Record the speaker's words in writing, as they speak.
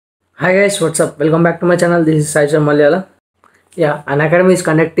Hi guys, what's up? Welcome back to my channel. This is Sai Charan Malyala. Yeah, Unacademy is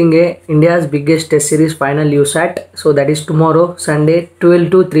conducting India's biggest test series final USAT. So that is tomorrow, Sunday, 12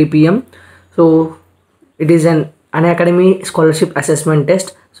 to 3 p.m. So it is an Unacademy scholarship assessment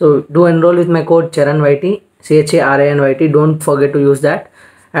test. So do enroll with my code CHARANYT, CHARANYT. Don't forget to use that.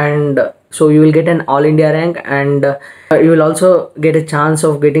 And so you will get an all India rank, and you will also get a chance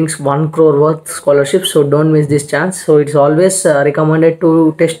of getting 1 crore worth scholarship. So don't miss this chance. So it's always recommended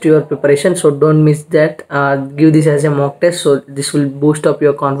to test your preparation, so don't miss that. Give this as a mock test, so this will boost up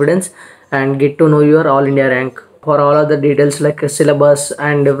your confidence and get to know your all India rank. For all other details like syllabus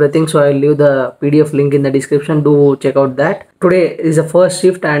and everything, so I'll leave the PDF link in the description. Do check out that. Today is the first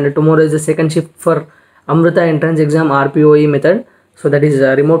shift and tomorrow is the second shift for AMRITA entrance exam RPOE method. So that is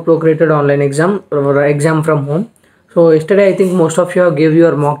a remote procreated online exam or exam from home. So yesterday I think most of you have gave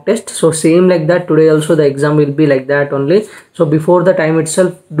your mock test, so same like that today also the exam will be like that only. So before the time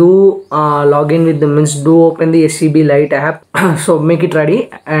itself, do log in with the means, do open the SEBLite app. So make it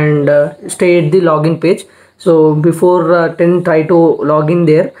ready and stay at the login page. So before 10, try to log in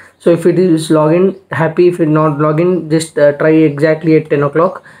there. So if it is login, happy. If it not login, just try exactly at 10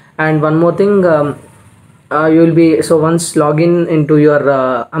 o'clock. And one more thing, you will be, so once login into your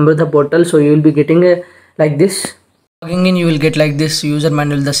AMRITA portal, so you will be getting a like this. Logging in, you will get like this user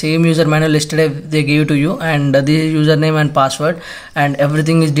manual, the same user manual yesterday they gave to you, and this username and password and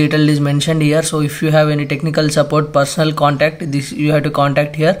everything is detailed is mentioned here. So if you have any technical support, personal contact, this you have to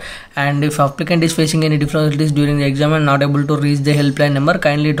contact here. And if applicant is facing any difficulties during the exam and not able to reach the helpline number,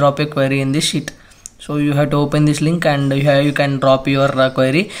 kindly drop a query in this sheet. So you have to open this link and you can drop your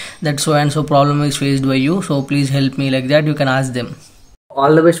query that so and so problem is faced by you, so please help me, like that you can ask them.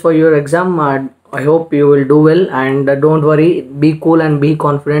 All the best for your exam. I hope you will do well, and don't worry, be cool and be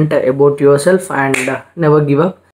confident about yourself, and never give up.